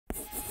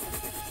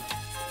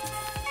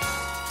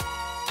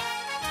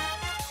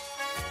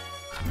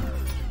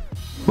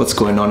What's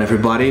going on,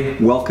 everybody?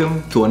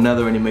 Welcome to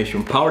another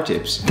animation power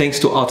tips. Thanks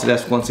to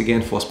Autodesk once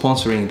again for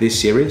sponsoring this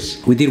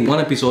series. We did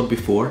one episode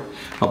before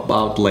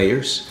about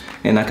layers,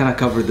 and I kind of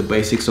covered the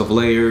basics of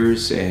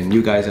layers, and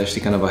you guys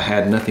actually kind of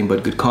had nothing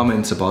but good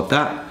comments about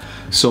that.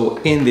 So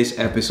in this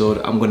episode,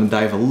 I'm going to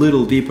dive a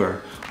little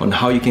deeper on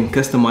how you can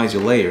customize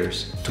your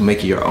layers to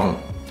make it your own.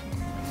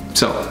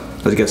 So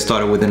let's get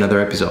started with another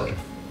episode.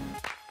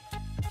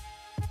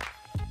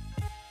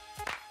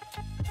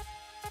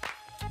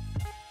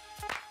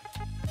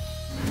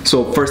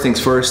 So first things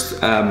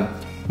first,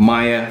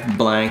 Maya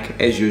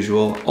blank as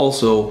usual.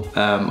 Also,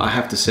 I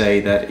have to say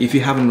that if you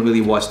haven't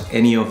really watched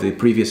any of the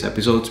previous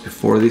episodes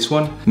before this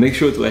one, make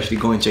sure to actually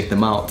go and check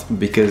them out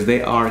because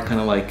they are kind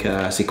of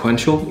like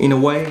sequential in a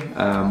way.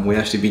 We've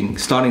actually been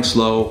starting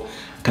slow,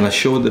 kind of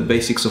show the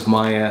basics of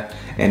Maya,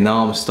 and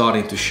now I'm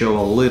starting to show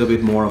a little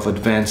bit more of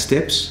advanced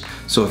tips.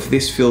 So if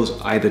this feels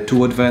either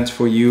too advanced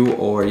for you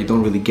or you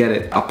don't really get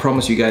it, I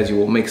promise you guys it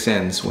will make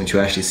sense once you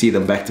actually see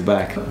them back to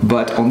back.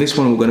 But on this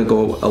one, we're gonna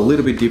go a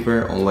little bit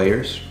deeper on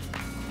layers.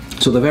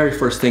 So the very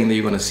first thing that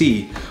you're gonna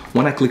see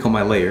when I click on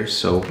my layers,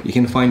 so you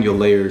can find your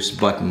layers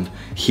button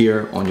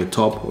here on your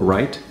top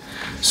right.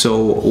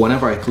 So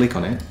whenever I click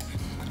on it,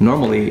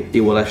 normally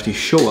it will actually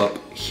show up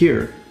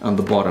here on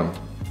the bottom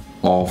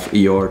of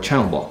your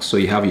channel box. So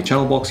you have your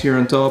channel box here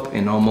on top,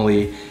 and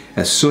normally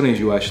as soon as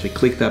you actually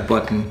click that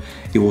button,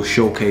 it will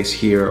showcase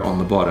here on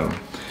the bottom.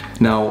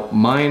 Now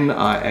mine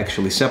are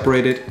actually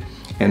separated,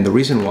 and the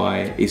reason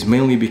why is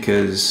mainly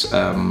because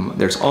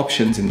there's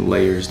options in the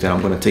layers that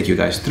I'm going to take you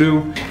guys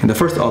through. And the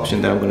first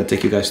option that I'm going to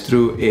take you guys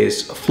through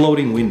is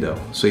floating window.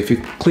 So if you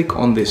click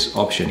on this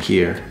option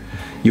here,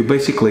 you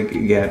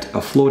basically get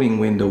a floating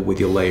window with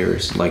your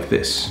layers like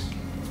this.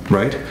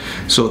 Right?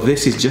 So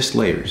this is just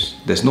layers.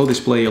 There's no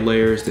display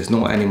layers, there's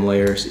no anim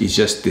layers, it's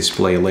just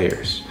display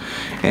layers.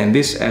 And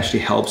this actually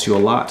helps you a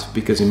lot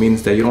because it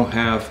means that you don't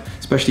have,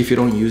 especially if you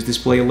don't use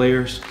display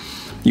layers,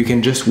 you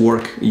can just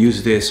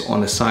use this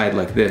on the side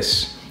like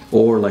this,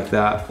 or like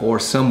that, or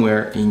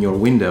somewhere in your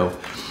window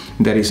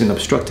that isn't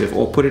obstructive,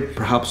 or put it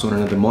perhaps on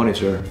another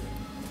monitor.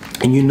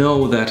 And you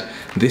know that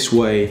this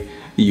way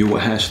you will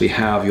actually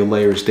have your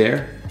layers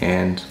there,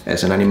 and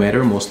as an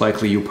animator, most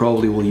likely you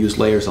probably will use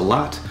layers a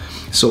lot.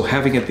 So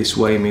having it this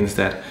way means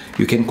that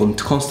you can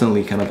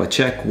constantly kind of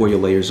check where your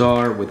layers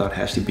are without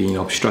actually being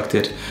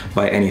obstructed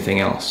by anything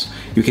else.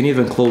 You can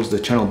even close the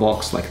channel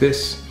box like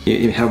this.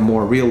 You have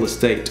more real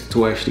estate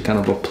to actually kind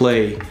of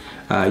play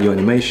your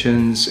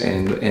animations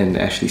and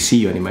actually see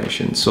your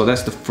animations. So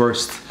that's the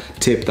first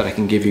tip that I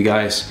can give you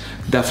guys.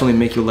 Definitely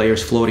make your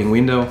layers floating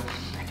window.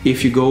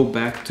 If you go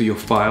back to your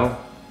file,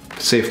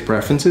 save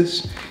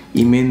preferences,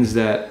 it means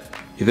that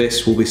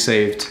this will be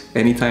saved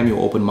anytime you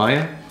open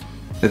Maya.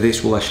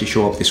 This will actually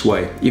show up this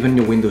way, even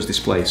your Windows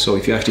display. So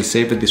if you actually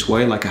save it this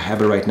way, like I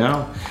have it right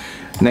now,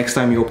 next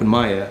time you open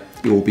Maya,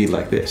 it will be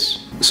like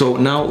this. So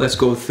now let's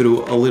go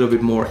through a little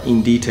bit more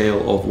in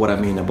detail of what I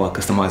mean about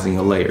customizing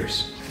your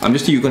layers. I'm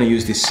just gonna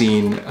use this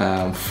scene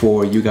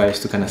for you guys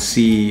to kind of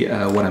see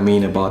what I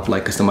mean about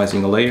like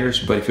customizing the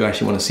layers. But if you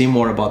actually want to see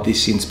more about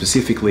this scene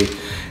specifically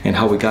and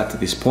how we got to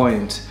this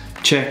point,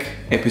 check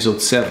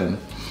episode 7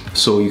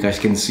 so you guys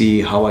can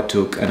see how I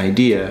took an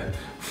idea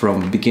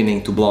from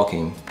beginning to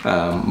blocking.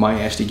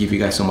 Might actually give you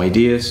guys some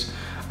ideas.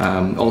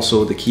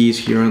 Also the keys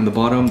here on the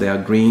bottom, they are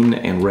green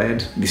and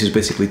red. This is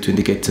basically to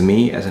indicate to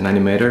me as an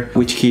animator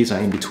which keys are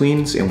in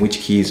betweens and which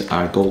keys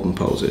are golden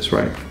poses,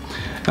 right?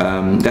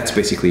 That's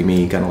basically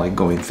me kind of like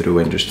going through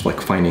and just like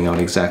finding out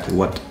exactly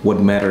what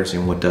matters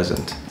and what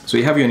doesn't. So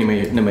you have your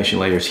animation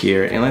layers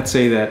here, and let's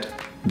say that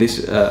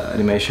this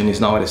animation is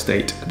now at a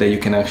state that you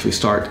can actually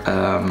start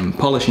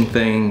polishing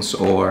things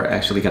or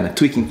actually kind of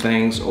tweaking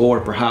things, or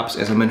perhaps,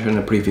 as I mentioned in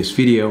a previous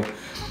video,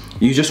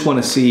 you just want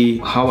to see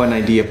how an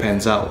idea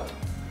pans out.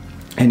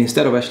 And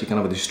instead of actually kind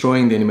of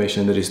destroying the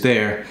animation that is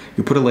there,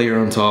 you put a layer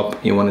on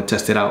top, you want to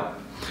test it out.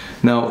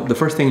 Now, the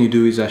first thing you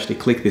do is actually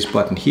click this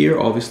button here,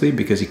 obviously,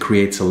 because it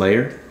creates a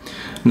layer.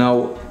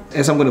 Now,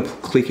 as I'm going to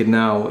click it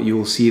now, you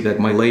will see that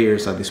my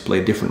layers are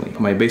displayed differently.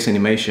 My base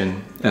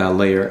animation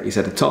layer is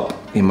at the top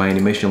and my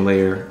animation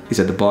layer is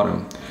at the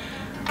bottom.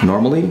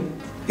 Normally,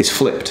 it's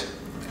flipped.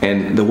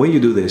 And the way you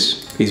do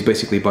this is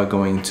basically by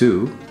going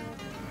to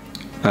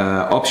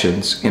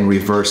options and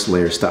reverse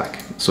layer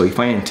stack. So if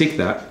I untick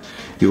that,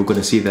 you're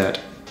going to see that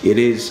it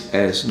is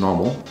as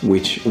normal,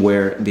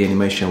 where the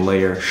animation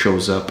layer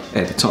shows up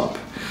at the top.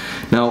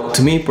 Now,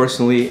 to me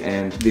personally,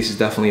 and this is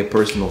definitely a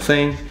personal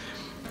thing,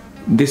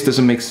 this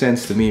doesn't make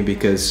sense to me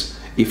because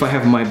if I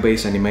have my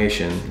base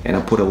animation and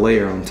I put a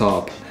layer on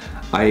top,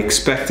 I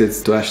expect it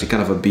to actually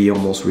kind of be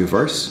almost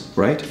reverse,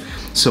 right?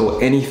 So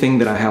anything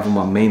that I have on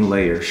my main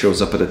layer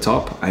shows up at the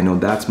top. I know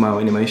that's my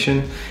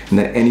animation, and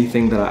then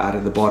anything that I add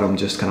at the bottom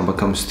just kind of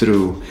comes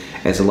through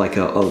as like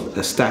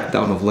a stack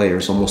down of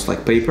layers, almost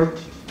like paper.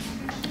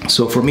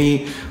 So for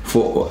me,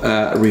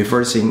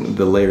 reversing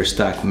the layer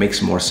stack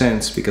makes more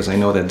sense because I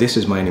know that this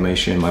is my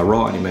animation, my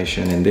raw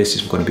animation, and this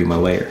is going to be my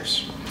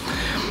layers.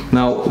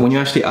 Now, when you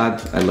actually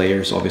add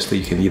layers, obviously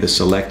you can either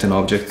select an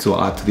object to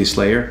add to this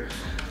layer.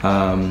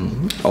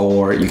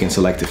 or you can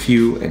select a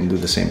few and do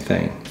the same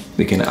thing.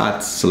 You can add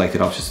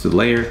selected options to the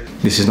layer.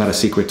 This is not a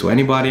secret to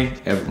anybody,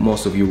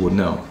 most of you would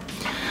know.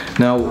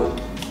 Now,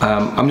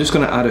 I'm just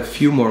gonna add a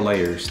few more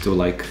layers to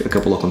like a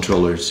couple of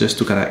controllers just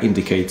to kind of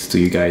indicate to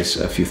you guys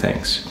a few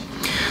things.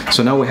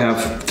 So now we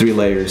have 3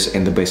 layers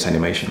in the base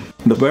animation.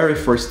 The very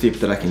first tip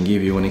that I can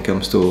give you when it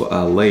comes to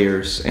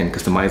layers and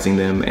customizing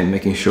them and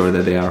making sure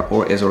that they are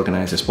as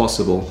organized as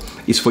possible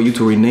is for you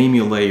to rename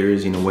your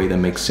layers in a way that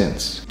makes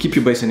sense. Keep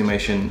your base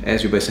animation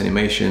as your base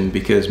animation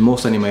because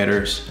most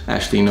animators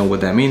actually know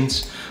what that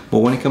means. But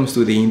when it comes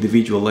to the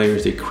individual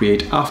layers they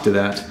create after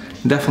that,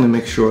 definitely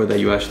make sure that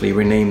you actually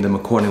rename them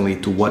accordingly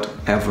to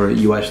whatever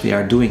you actually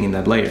are doing in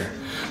that layer.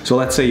 So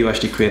let's say you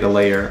actually create a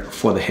layer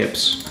for the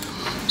hips.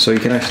 So you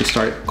can actually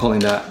start calling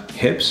that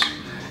hips,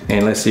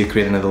 and let's say you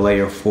create another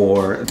layer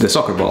for the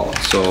soccer ball.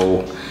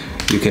 So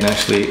you can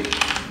actually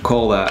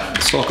call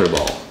that soccer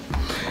ball,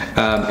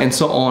 and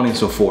so on and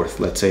so forth.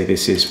 Let's say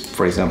this is,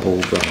 for example,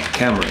 the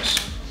cameras.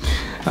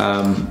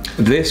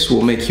 This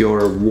will make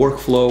your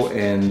workflow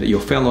and your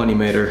fellow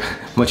animator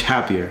much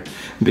happier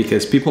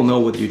because people know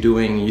what you're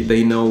doing,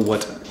 they know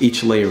what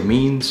each layer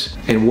means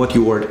and what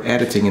you are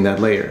editing in that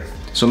layer.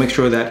 So make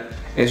sure that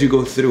as you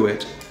go through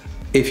it,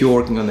 if you're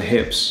working on the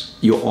hips,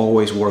 you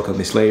always work on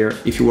this layer.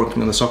 If you're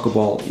working on the soccer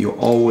ball, you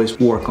always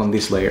work on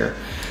this layer.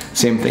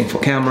 Same thing for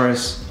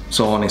cameras,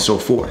 so on and so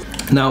forth.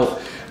 Now,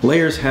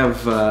 layers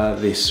have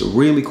this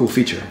really cool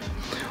feature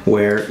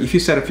where if you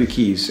set a few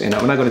keys, and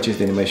I'm not gonna change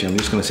the animation, I'm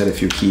just gonna set a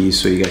few keys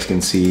so you guys can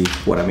see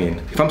what I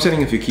mean. If I'm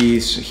setting a few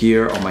keys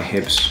here on my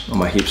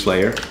hips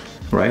layer,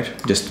 right?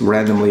 Just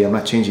randomly, I'm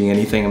not changing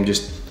anything, I'm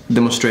just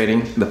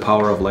demonstrating the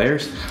power of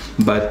layers.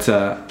 But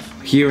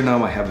here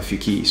now I have a few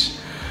keys.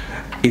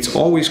 It's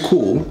always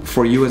cool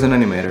for you as an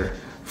animator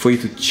for you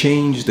to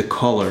change the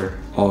color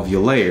of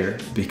your layer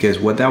because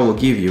what that will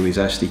give you is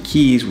actually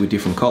keys with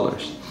different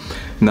colors.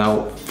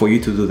 Now, for you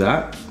to do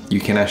that, you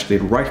can actually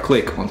right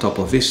click on top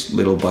of this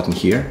little button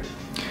here,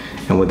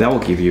 and what that will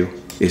give you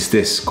is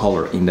this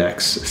color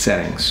index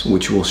settings,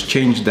 which will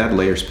change that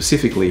layer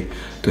specifically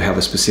to have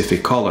a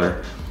specific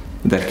color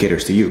that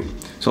caters to you.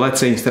 So let's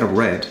say instead of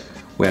red,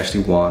 we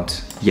actually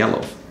want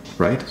yellow,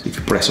 right? If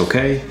you press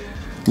OK,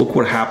 look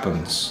what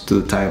happens to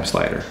the time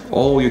slider.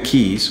 All your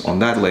keys on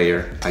that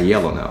layer are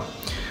yellow now.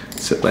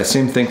 So the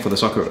same thing for the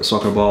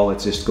soccer ball.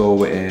 Let's just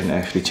go and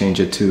actually change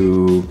it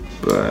to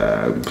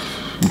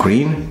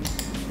green.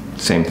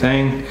 Same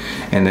thing.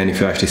 And then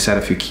if you actually set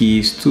a few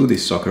keys to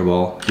this soccer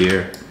ball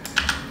here,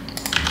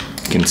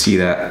 you can see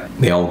that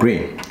they're all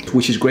green,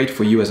 which is great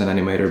for you as an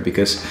animator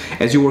because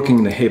as you're working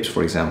in the hips,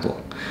 for example,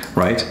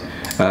 right?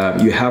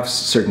 You have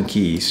certain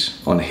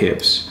keys on the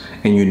hips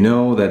and you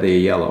know that they're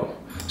yellow.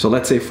 So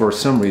let's say for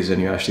some reason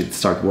you actually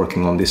start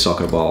working on this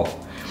soccer ball.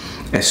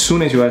 As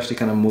soon as you actually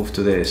kind of move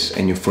to this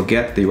and you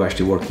forget that you're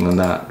actually working on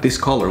that, this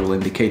color will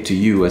indicate to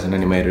you as an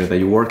animator that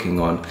you're working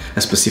on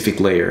a specific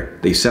layer,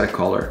 that you set a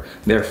color.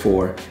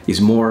 Therefore,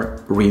 is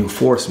more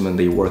reinforcement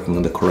that you're working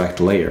on the correct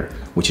layer,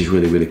 which is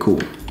really, really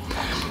cool.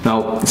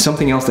 Now,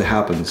 something else that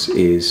happens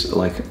is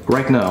like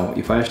right now,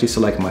 if I actually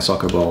select my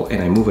soccer ball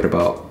and I move it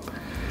about,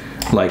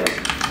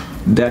 like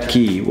that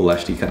key will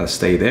actually kind of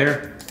stay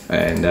there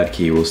and that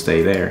key will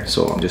stay there.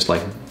 So I'm just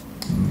like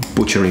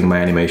butchering my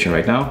animation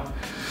right now,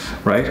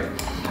 right?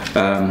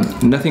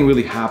 Nothing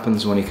really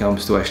happens when it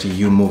comes to actually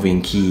you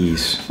moving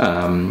keys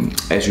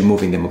as you're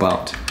moving them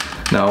about.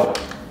 Now,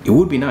 it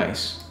would be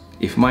nice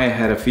if Maya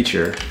had a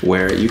feature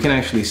where you can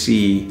actually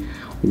see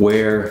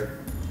where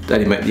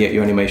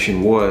your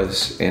animation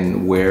was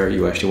and where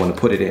you actually want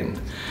to put it in.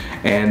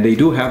 And they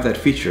do have that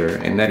feature,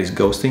 and that is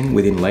ghosting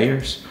within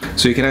layers.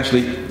 So you can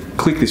actually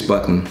click this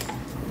button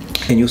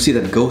and you'll see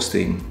that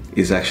ghosting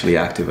is actually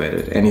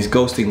activated, and it's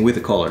ghosting with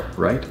the color,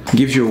 right? It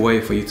gives you a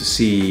way for you to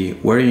see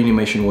where your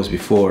animation was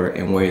before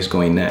and where it's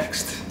going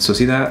next. So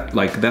see that?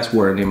 Like that's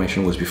where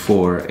animation was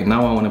before, and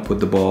now I want to put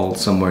the ball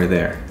somewhere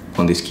there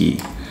on this key.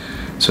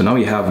 So now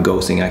you have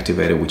ghosting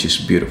activated, which is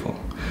beautiful.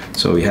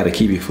 So we had a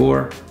key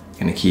before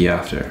and a key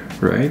after,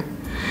 right?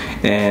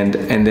 And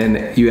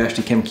then you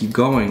actually can keep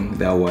going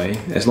that way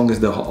as long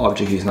as the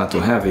object is not too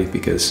heavy,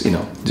 because you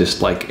know,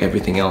 just like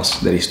everything else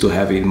that is too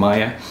heavy in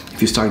Maya,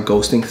 if you start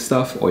ghosting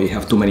stuff or you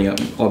have too many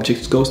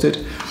objects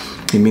ghosted,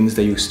 it means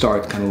that you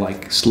start kind of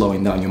like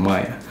slowing down your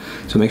Maya.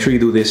 So make sure you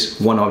do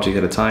this one object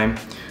at a time,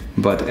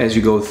 but as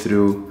you go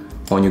through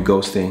on your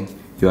ghosting,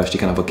 you actually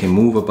kind of can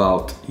move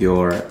about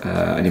your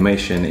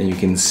animation, and you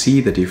can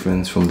see the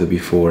difference from the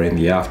before and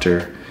the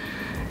after,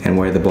 and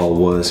where the ball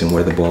was and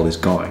where the ball is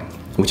going,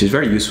 which is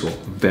very useful,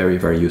 very,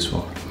 very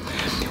useful.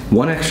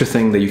 One extra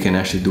thing that you can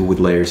actually do with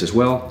layers as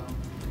well,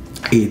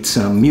 it's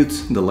mute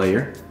the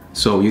layer.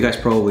 So you guys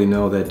probably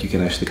know that you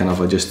can actually kind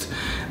of just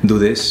do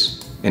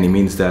this, and it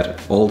means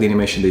that all the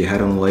animation that you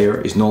had on the layer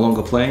is no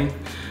longer playing.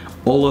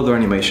 All other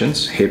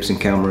animations, hips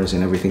and cameras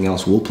and everything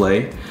else will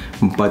play,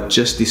 but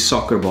just the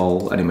soccer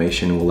ball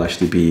animation will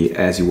actually be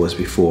as it was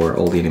before,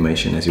 all the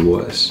animation as it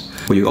was.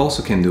 What you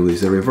also can do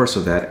is the reverse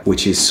of that,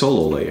 which is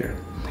solo layer.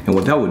 And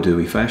what that would do,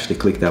 if I actually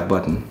click that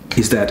button,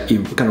 is that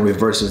it kind of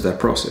reverses that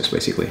process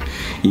basically.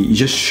 It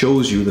just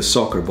shows you the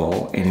soccer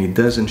ball and it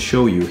doesn't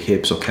show you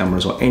hips or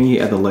cameras or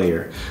any other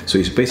layer. So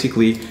it's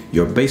basically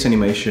your base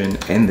animation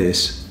and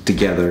this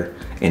together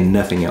and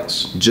nothing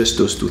else, just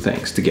those two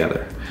things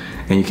together.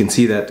 And you can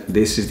see that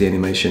this is the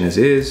animation as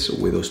is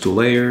with those two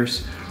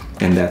layers,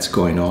 and that's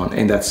going on,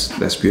 and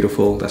that's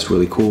beautiful, that's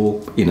really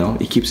cool, you know,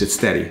 it keeps it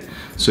steady.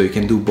 So you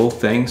can do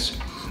both things.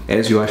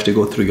 As you actually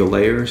go through your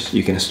layers,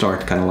 you can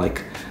start kind of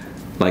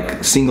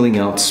like singling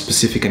out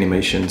specific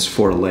animations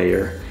for a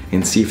layer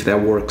and see if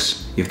that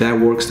works. If that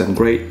works, then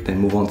great, then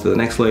move on to the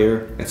next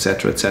layer,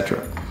 etc,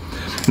 etc.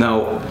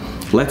 Now,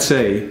 let's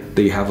say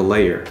that you have a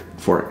layer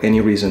for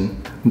any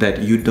reason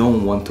that you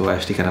don't want to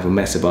actually kind of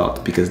mess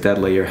about because that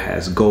layer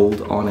has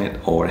gold on it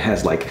or it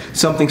has like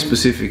something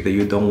specific that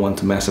you don't want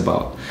to mess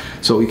about.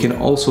 So you can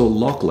also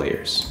lock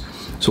layers.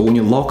 So when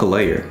you lock a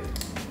layer,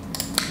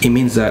 it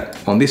means that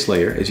on this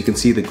layer, as you can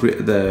see,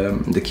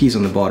 the keys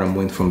on the bottom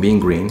went from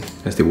being green,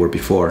 as they were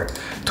before,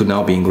 to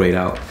now being grayed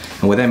out.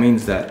 And what that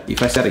means that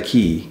if I set a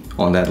key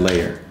on that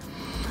layer,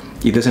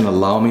 it doesn't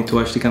allow me to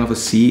actually kind of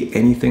see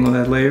anything on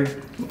that layer,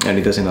 and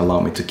it doesn't allow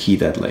me to key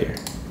that layer.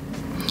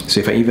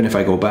 So even if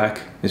I go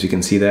back, as you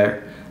can see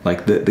there,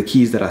 like the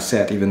keys that I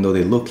set, even though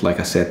they looked like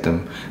I set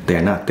them,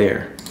 they're not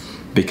there.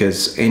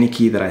 Because any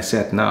key that I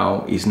set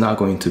now is not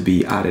going to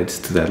be added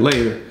to that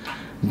layer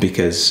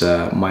because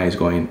Maya is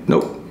going,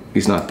 nope,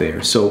 it's not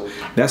there. So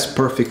that's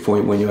perfect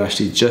for when you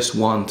actually just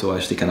want to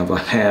actually kind of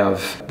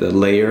have the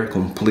layer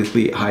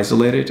completely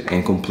isolated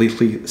and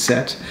completely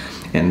set,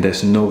 and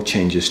there's no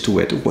changes to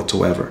it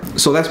whatsoever.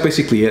 So that's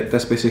basically it.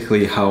 That's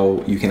basically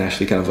how you can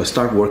actually kind of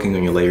start working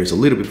on your layers a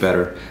little bit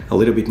better, a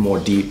little bit more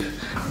deep.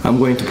 I'm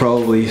going to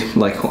probably,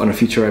 like on a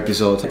future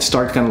episode,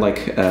 start kind of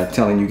like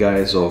telling you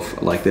guys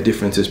of like the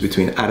differences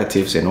between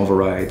additives and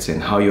overrides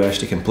and how you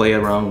actually can play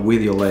around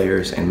with your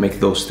layers and make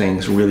those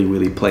things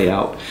really play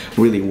out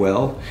really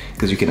well,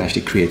 because you can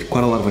actually create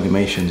quite a lot of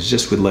animations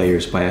just with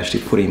layers by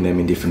actually putting them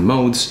in different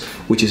modes,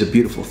 which is a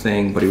beautiful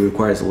thing, but it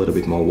requires a little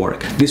bit more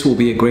work. This will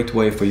be a great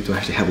way for you to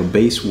actually have a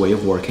base way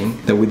of working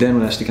that would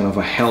then actually kind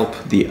of help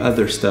the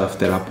other stuff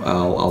that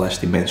I'll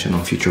actually mention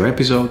on future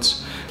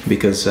episodes,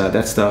 because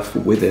that stuff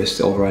with this,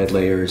 the override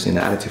layers and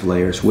additive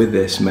layers, with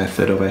this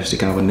method of actually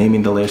kind of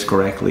naming the layers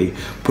correctly,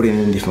 putting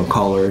them in different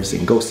colors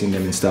and ghosting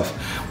them and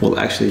stuff, will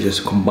actually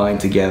just combine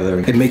together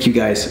and make you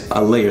guys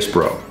a layers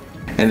pro.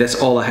 And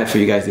that's all I had for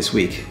you guys this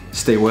week.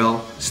 Stay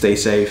well, stay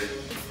safe,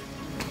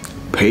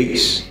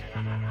 peace.